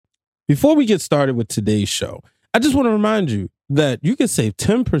Before we get started with today's show, I just want to remind you that you can save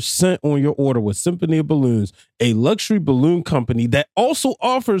 10% on your order with Symphony of Balloons, a luxury balloon company that also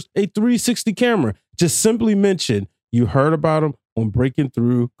offers a 360 camera. Just simply mention you heard about them on Breaking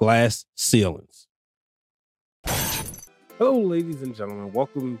Through Glass Ceilings. Hello, ladies and gentlemen.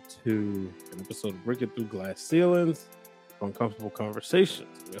 Welcome to an episode of Breaking Through Glass Ceilings, Uncomfortable Conversations.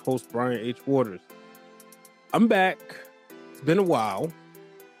 I'm your host, Brian H. Waters. I'm back. It's been a while.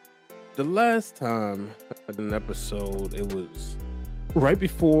 The last time I did an episode, it was right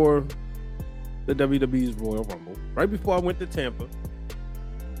before the WWE's Royal Rumble, right before I went to Tampa,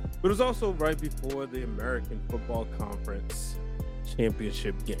 but it was also right before the American Football Conference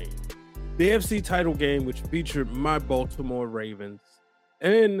Championship game. The AFC title game, which featured my Baltimore Ravens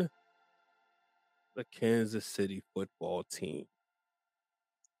and the Kansas City football team.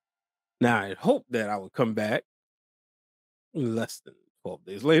 Now, I had hoped that I would come back less than 12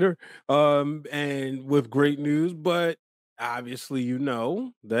 days later, and with great news, but obviously you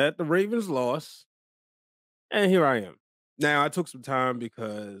know that the Ravens lost, and here I am. Now, I took some time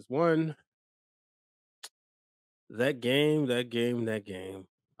because, one, that game, I'm going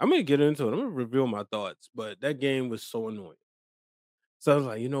to get into it. I'm going to reveal my thoughts, but that game was so annoying. So I was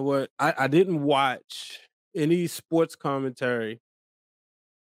like, you know what? I didn't watch any sports commentary.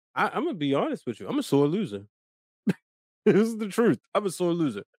 I'm going to be honest with you. I'm a sore loser. This is the truth. I'm a sore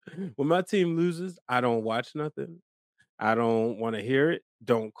loser. When my team loses, I don't watch nothing. I don't want to hear it.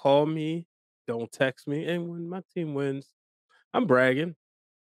 Don't call me. Don't text me. And when my team wins, I'm bragging.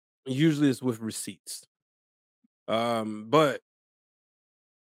 Usually it's with receipts. But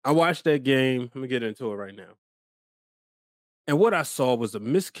I watched that game. Let me get into it right now. And what I saw was a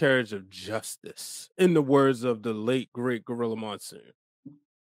miscarriage of justice, in the words of the late, great Gorilla Monsoon.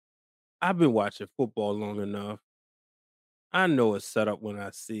 I've been watching football long enough. I know it's set up when I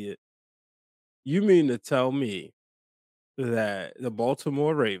see it. You mean to tell me that the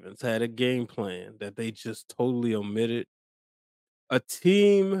Baltimore Ravens had a game plan that they just totally omitted? A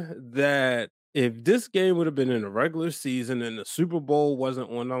team that, if this game would have been in a regular season and the Super Bowl wasn't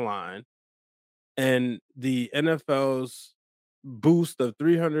on the line, and the NFL's boost of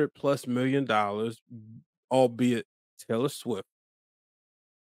 $300+ million, albeit Taylor Swift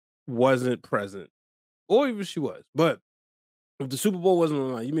wasn't present, or even she was, but if the Super Bowl wasn't on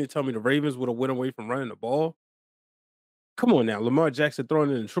the line, you mean to tell me the Ravens would have went away from running the ball? Come on now, Lamar Jackson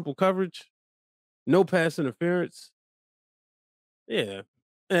throwing it in triple coverage, no pass interference. Yeah.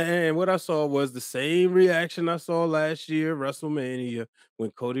 And what I saw was the same reaction I saw last year, WrestleMania,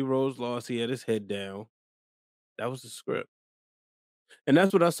 when Cody Rhodes lost. He had his head down. That was the script. And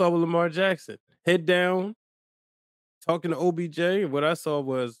that's what I saw with Lamar Jackson. Head down, talking to OBJ. And what I saw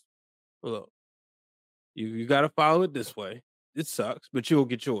was, look, you got to follow it this way. It sucks, but you'll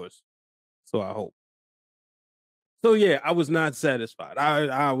get yours. So I hope. So yeah, I was not satisfied.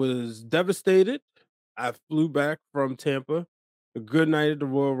 I was devastated. I flew back from Tampa. A good night at the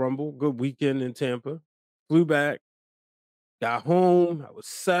Royal Rumble. Good weekend in Tampa. Flew back. Got home. I was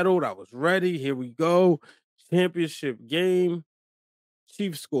settled. I was ready. Here we go. Championship game.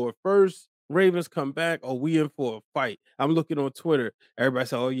 Chiefs score first. Ravens come back. Oh, we in for a fight. I'm looking on Twitter. Everybody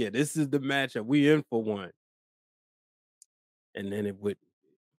said, oh, yeah, this is the matchup. We in for one. And then it wouldn't.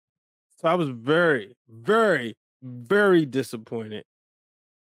 So I was very, very, very disappointed.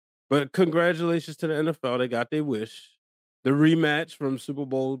 But congratulations to the NFL. They got their wish. The rematch from Super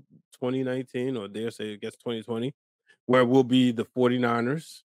Bowl 2019, or dare say, I guess 2020, where we'll be the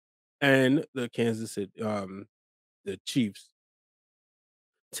 49ers and the Kansas City, the Chiefs.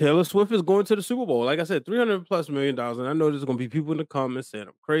 Taylor Swift is going to the Super Bowl. Like I said, $300+ million. And I know there's going to be people in the comments saying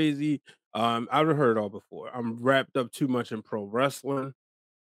I'm crazy. I've heard it all before. I'm wrapped up too much in pro wrestling.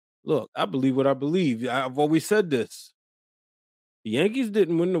 Look, I believe what I believe. I've always said this. The Yankees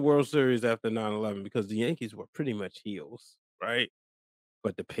didn't win the World Series after 9/11 because the Yankees were pretty much heels, right?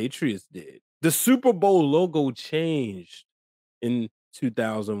 But the Patriots did. The Super Bowl logo changed in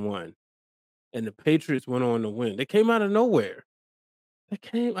 2001, and the Patriots went on to win. They came out of nowhere. They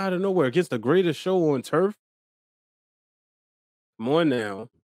came out of nowhere against the greatest show on turf. Come on now.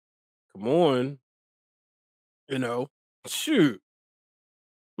 Come on. You know, shoot.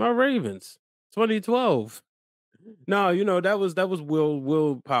 My Ravens, 2012. No, that was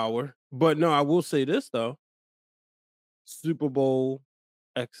willpower. But no, I will say this though. Super Bowl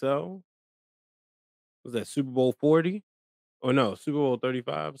XL. Was that Super Bowl 40? Or no, Super Bowl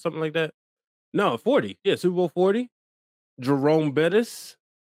 35, something like that. No, 40. Yeah, Super Bowl 40. Jerome Bettis.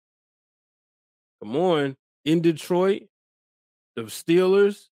 Come on. In Detroit, the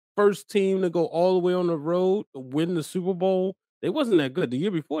Steelers, first team to go all the way on the road to win the Super Bowl They wasn't that good. The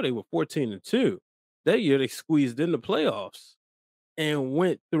year before they were 14-2. That year they squeezed in the playoffs and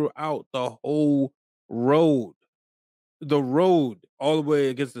went throughout road, the road all the way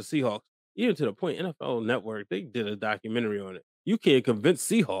against the Seahawks, even to the point NFL Network, they did a documentary on it. You can't convince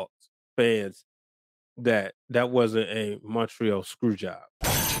Seahawks fans that that wasn't a Montreal screw job.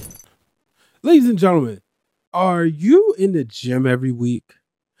 Ladies and gentlemen, are you in the gym every week?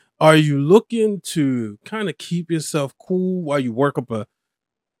 Are you looking to kind of keep yourself cool while you work up a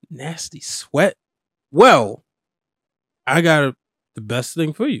nasty sweat? Well, I got the best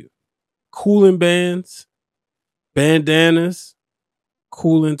thing for you. Cooling bands, bandanas,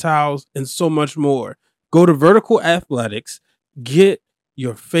 cooling towels, and so much more. Go to Vertical Athletics, get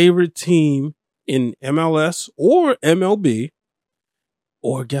your favorite team in MLS or MLB,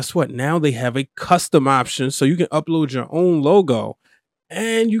 or guess what? Now they have a custom option so you can upload your own logo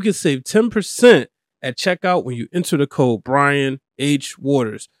and you can save 10% at checkout when you enter the code Brian H.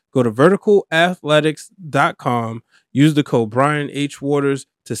 Waters. Go to verticalathletics.com, use the code Brian H. Waters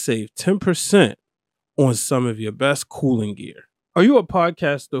to save 10% on some of your best cooling gear. Are you a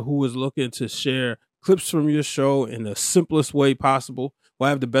podcaster who is looking to share clips from your show in the simplest way possible? Well,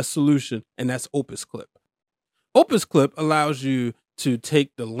 I have the best solution, and that's Opus Clip. Opus Clip allows you to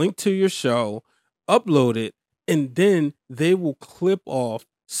take the link to your show, upload it, and then they will clip off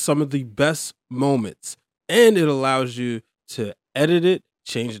some of the best moments. And it allows you to edit it,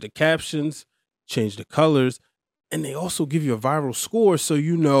 change the captions, change the colors, and they also give you a viral score so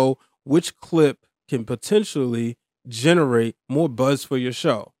you know which clip can potentially generate more buzz for your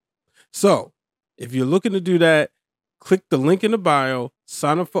show. So, if you're looking to do that, click the link in the bio,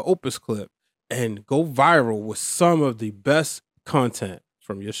 sign up for Opus Clip, and go viral with some of the best content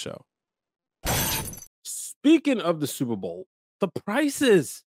from your show. Speaking of the Super Bowl, the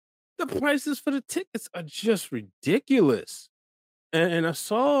prices for the tickets are just ridiculous. And I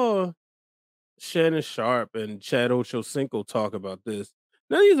saw Shannon Sharp and Chad Ochocinco talk about this.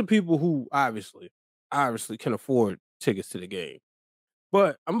 Now, these are people who obviously can afford tickets to the game.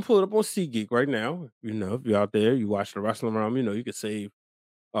 But I'm gonna pull it up on SeatGeek right now. You know, if you're out there, you watch the wrestling around, you know, you can save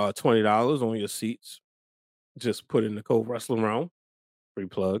 $20 on your seats. Just put in the code wrestling around, free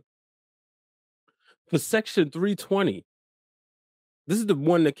plug. For section 320, this is the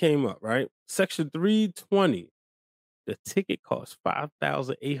one that came up, right? Section 320, the ticket costs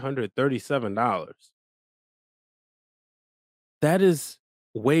 $5,837. That is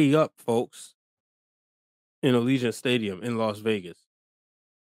way up, folks, in Allegiant Stadium in Las Vegas.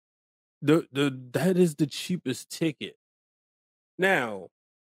 That is the cheapest ticket. Now,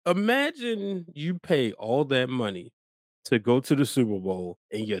 imagine you pay all that money to go to the Super Bowl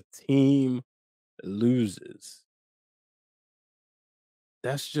and your team loses.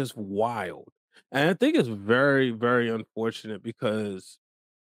 That's just wild. And I think it's very, very unfortunate because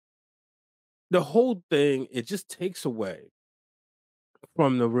the whole thing, it just takes away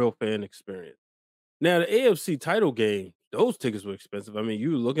from the real fan experience. Now, the AFC title game, those tickets were expensive. I mean,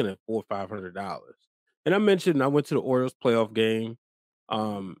 you were looking at $400-$500. And I mentioned I went to the Orioles playoff game.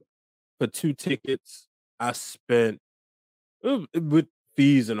 Um, for 2 tickets, I spent with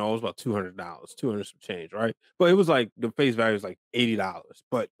fees and all, it was about $200, 200 some change, right? But it was like the face value is like $80.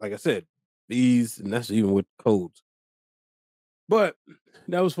 But like I said, fees, and that's even with codes. But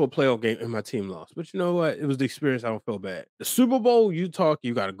that was for a playoff game and my team lost. But you know what? It was the experience. I don't feel bad. The Super Bowl, you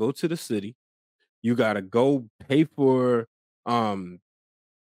got to go to the city. You got to go pay for um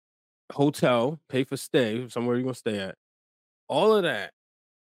hotel, pay for stay, somewhere you're going to stay at. All of that,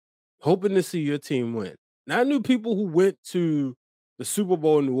 hoping to see your team win. Now, I knew people who went to the Super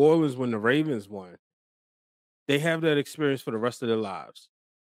Bowl in New Orleans when the Ravens won. They have that experience for the rest of their lives.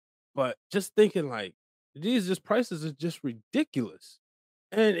 But just thinking like these just prices are just ridiculous.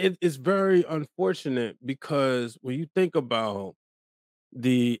 And it's very unfortunate because when you think about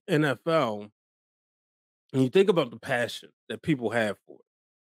the NFL and you think about the passion that people have for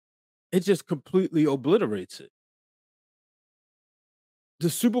it, it just completely obliterates it. The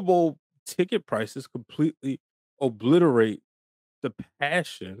Super Bowl ticket prices completely obliterate the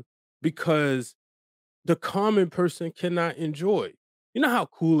passion because the common person cannot enjoy. You know how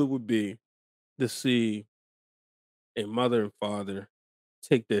cool it would be to see a mother and father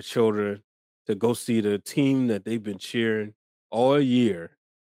take their children to go see the team that they've been cheering all year,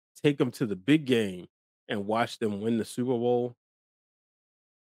 take them to the big game and watch them win the Super Bowl.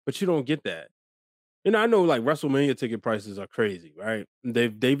 But you don't get that. You know, I know like WrestleMania ticket prices are crazy, right?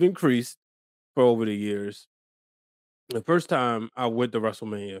 They've increased for over the years. The first time I went to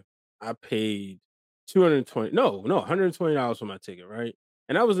WrestleMania, I paid 220, no, $120 for my ticket, right?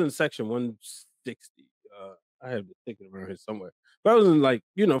 And I was in section 160. I have the ticket around here somewhere, but I was in like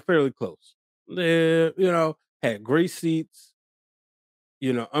fairly close. There, had great seats.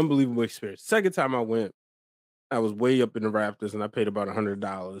 Unbelievable experience. Second time I went, I was way up in the rafters, and I paid about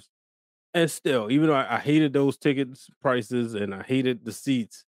 $100. And still, even though I hated those tickets prices and I hated the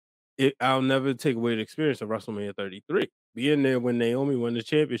seats, I'll never take away the experience of WrestleMania 33. Being there when Naomi won the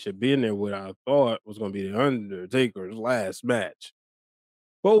championship, being there what I thought was going to be the Undertaker's last match.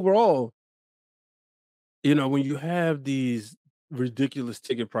 But overall, when you have these ridiculous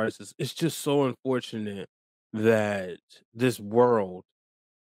ticket prices, it's just so unfortunate that this world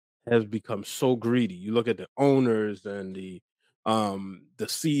has become so greedy. You look at the owners and the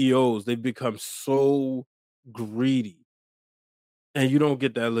CEOs, they've become so greedy and you don't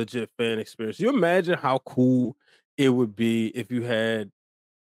get that legit fan experience. You imagine how cool it would be if you had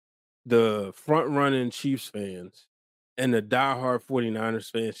the front running Chiefs fans and the diehard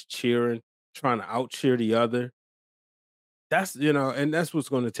 49ers fans cheering, trying to out cheer the other. And that's what's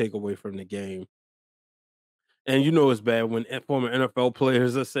going to take away from the game. And it's bad when former NFL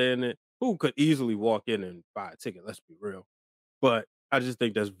players are saying it, who could easily walk in and buy a ticket. Let's be real. But I just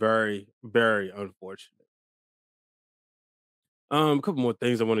think that's very, very unfortunate. A couple more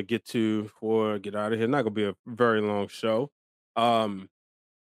things I want to get to before I get out of here. Not gonna be a very long show. Um,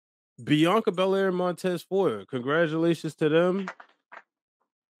 Bianca Belair and Montez Ford. Congratulations to them.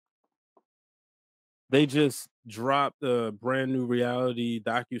 They just dropped a brand new reality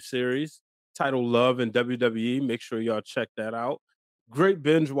docu-series titled Love in WWE. Make sure y'all check that out. Great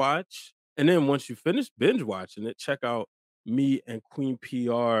binge watch. And then once you finish binge watching it, check out me and Queen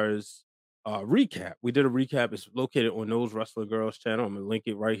PR's recap. We did a recap. It's located on Those Wrestler Girls channel. I'm gonna link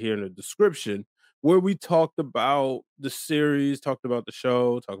it right here in the description where we talked about the series, talked about the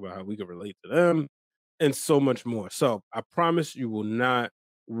show, talked about how we can relate to them, and so much more. So I promise you will not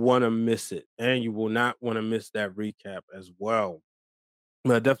want to miss it, and you will not want to miss that recap as well.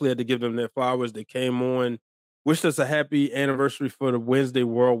 I definitely had to give them their flowers. They came on, wished us a happy anniversary for the Wednesday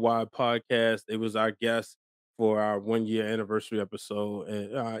Worldwide podcast. It was our guest for our 1 year anniversary episode,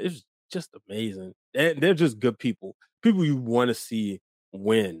 and it's just amazing. They're just good people you want to see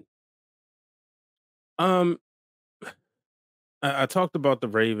win. Um, I talked about the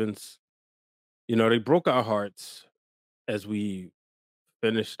Ravens. They broke our hearts as we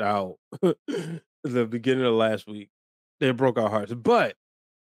finished out the beginning of last week. They broke our hearts. But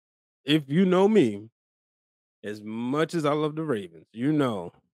if you know me, as much as I love the Ravens, you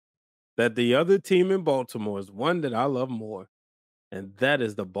know that the other team in Baltimore is one that I love more, and that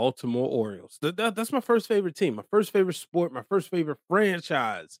is the Baltimore Orioles. That's my first favorite team, my first favorite sport, my first favorite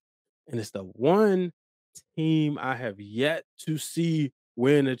franchise. And it's the one team I have yet to see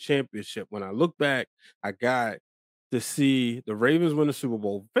win a championship. When I look back, I got to see the Ravens win the Super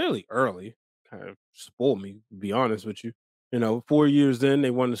Bowl fairly early. Kind of spoiled me, to be honest with you. 4 years in,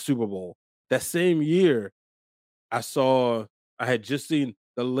 they won the Super Bowl. That same year, I saw I had just seen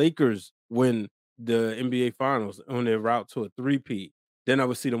the Lakers win the NBA Finals on their route to a three-peat. Then I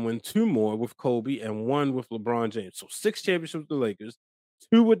would see them win two more with Kobe and one with LeBron James. So six championships with the Lakers,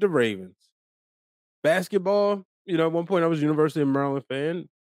 two with the Ravens. Basketball, at one point I was a University of Maryland fan.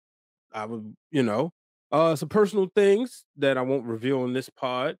 I would, some personal things that I won't reveal in this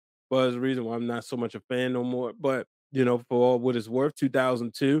pod, but there's a reason why I'm not so much a fan no more. But for all what it's worth,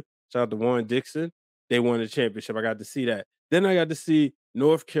 2002, shout out to Warren Dixon, they won the championship. I got to see that. Then I got to see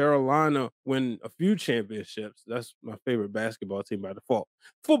North Carolina win a few championships. That's my favorite basketball team by default.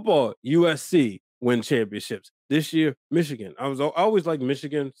 Football, USC win championships. This year, Michigan. I always liked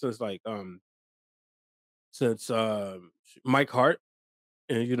Michigan since Mike Hart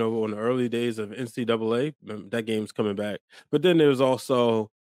and on the early days of NCAA, that game's coming back. But then there's also,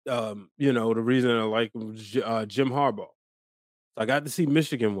 the reason I like him was Jim Harbaugh. So I got to see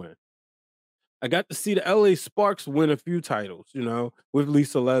Michigan win. I got to see the LA Sparks win a few titles, with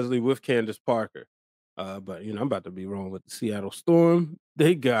Lisa Leslie, with Candace Parker. But I'm about to be wrong with the Seattle Storm.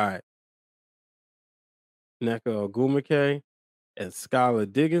 They got Nneka Ogwumike and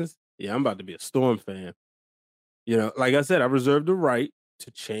Skylar Diggins. Yeah, I'm about to be a Storm fan. Like I said, I reserve the right to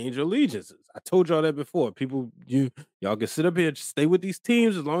change allegiances. I told y'all that before. Y'all can sit up here, just stay with these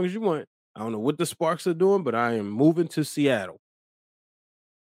teams as long as you want. I don't know what the Sparks are doing, but I am moving to Seattle.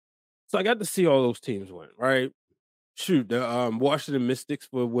 So I got to see all those teams win, right? Shoot, the Washington Mystics,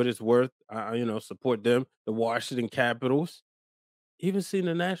 for what it's worth, I support them. The Washington Capitals, even seen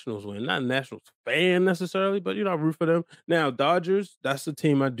the Nationals win. Not a Nationals fan necessarily, but I root for them. Now, Dodgers, that's the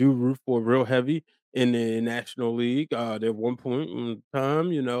team I do root for real heavy in the National League. At one point in time,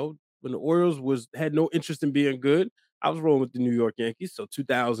 when the Orioles had no interest in being good, I was rolling with the New York Yankees. So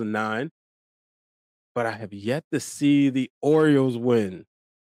 2009, but I have yet to see the Orioles win.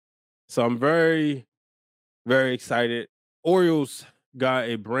 So I'm very, very excited. Orioles got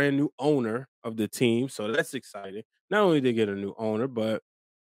a brand new owner of the team, so that's exciting. Not only did they get a new owner, but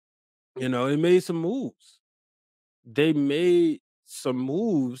they made some moves. They made some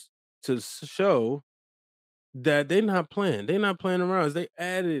moves to show that they're not playing. They're not playing around. They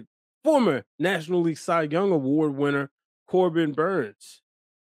added former National League Cy Young Award winner Corbin Burns,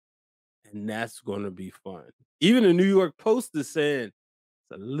 and that's going to be fun. Even the New York Post is saying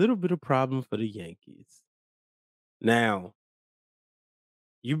it's a little bit of problem for the Yankees. Now,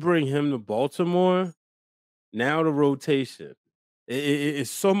 you bring him to Baltimore, now the rotation is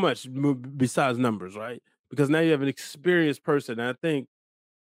so much besides numbers, right? Because now you have an experienced person. And I think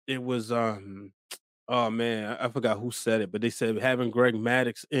it was oh man, I forgot who said it, but they said having Greg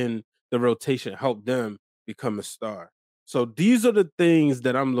Maddux in the rotation helped them become a star. So these are the things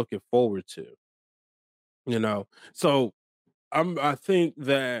that I'm looking forward to. So I think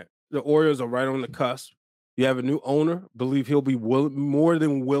that the Orioles are right on the cusp. You have a new owner. Believe he'll be more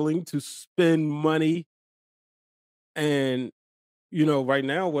than willing to spend money. And right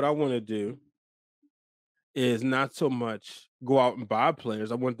now, what I want to do is not so much go out and buy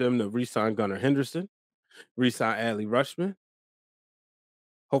players. I want them to re-sign Gunnar Henderson, re-sign Adley Rutschman.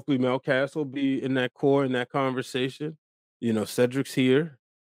 Hopefully, Mel Cass will be in that core in that conversation. Cedric's here.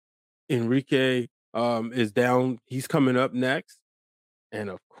 Enrique is down. He's coming up next. And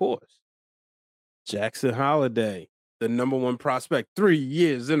of course, Jackson Holiday, the number one prospect 3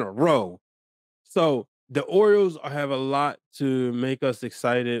 years in a row. So the Orioles have a lot to make us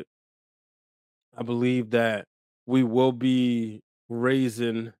excited. I believe that we will be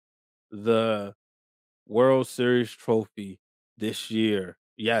raising the World Series trophy this year.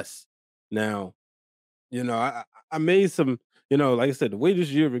 Yes. Now, I made some, like I said, the way this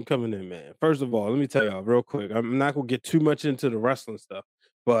year been coming in, man. First of all, let me tell y'all real quick. I'm not going to get too much into the wrestling stuff,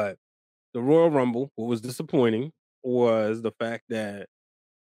 but the Royal Rumble, what was disappointing was the fact that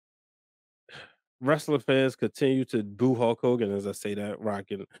wrestling fans continue to boo Hulk Hogan, as I say that,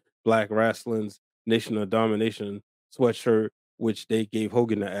 rocking Black Wrestling's Nation of Domination sweatshirt, which they gave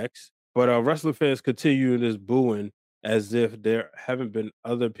Hogan the X. But wrestling fans continue this booing as if there haven't been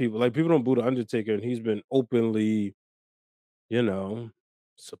other people. Like, people don't boo the Undertaker, and he's been openly,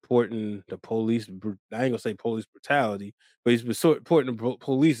 supporting the police. I ain't gonna say police brutality, but he's been supporting the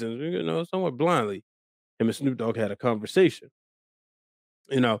police, and somewhat blindly. Him and Snoop Dogg had a conversation.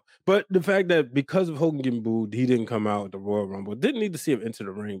 But the fact that because of Hogan getting booed, he didn't come out at the Royal Rumble. Didn't need to see him enter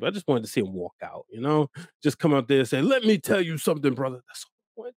the ring, but I just wanted to see him walk out, just come out there and say, "Let me tell you something, brother." That's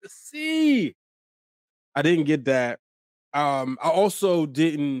what I wanted to see. I didn't get that. I also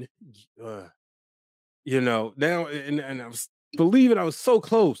didn't, now, and I was believing I was so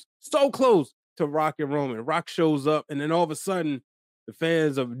close to Rock and Roman. Rock shows up, and then all of a sudden, the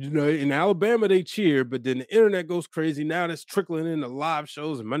fans of, in Alabama, they cheer, but then the internet goes crazy. Now that's trickling into live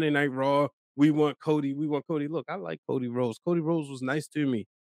shows and Monday Night Raw. We want Cody. Look, I like Cody Rhodes. Cody Rhodes was nice to me.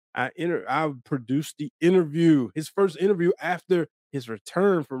 I produced the interview, his first interview after his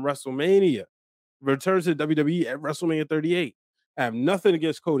return from WrestleMania. Returns to WWE at WrestleMania 38. I have nothing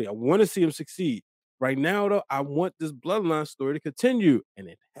against Cody. I want to see him succeed. Right now, though, I want this bloodline story to continue, and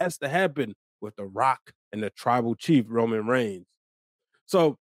it has to happen with The Rock and the tribal chief, Roman Reigns.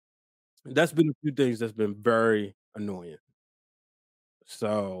 So that's been a few things that's been very annoying.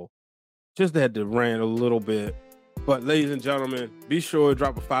 So just had to rant a little bit. But ladies and gentlemen, be sure to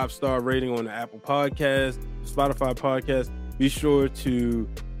drop a 5-star rating on the Apple Podcast, Spotify Podcast. Be sure to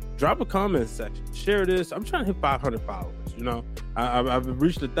drop a comment section. Share this. I'm trying to hit 500 followers. I've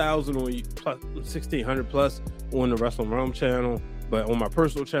reached 1,000 on plus 1,600 plus on the Wrestling Realm channel. But on my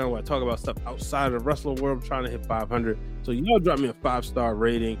personal channel, where I talk about stuff outside of the wrestling world, I'm trying to hit 500. So y'all drop me a 5-star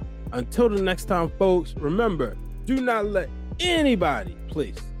rating. Until the next time, folks, remember, do not let anybody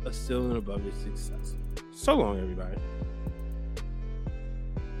place a ceiling above your success. So long, everybody.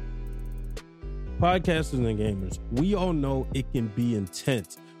 Podcasters and gamers, we all know it can be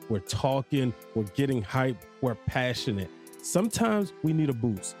intense. We're talking, we're getting hyped, we're passionate. Sometimes we need a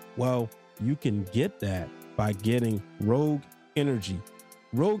boost. Well, you can get that by getting Rogue Energy.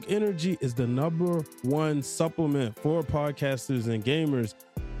 Rogue Energy is the #1 supplement for podcasters and gamers,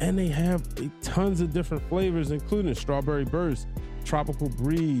 and they have tons of different flavors, including Strawberry Burst, Tropical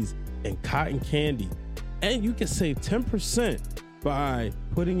Breeze, and Cotton Candy. And you can save 10% by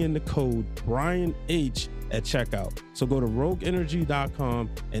putting in the code Brian H at checkout. So go to rogueenergy.com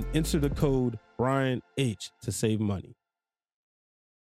and enter the code Brian H to save money.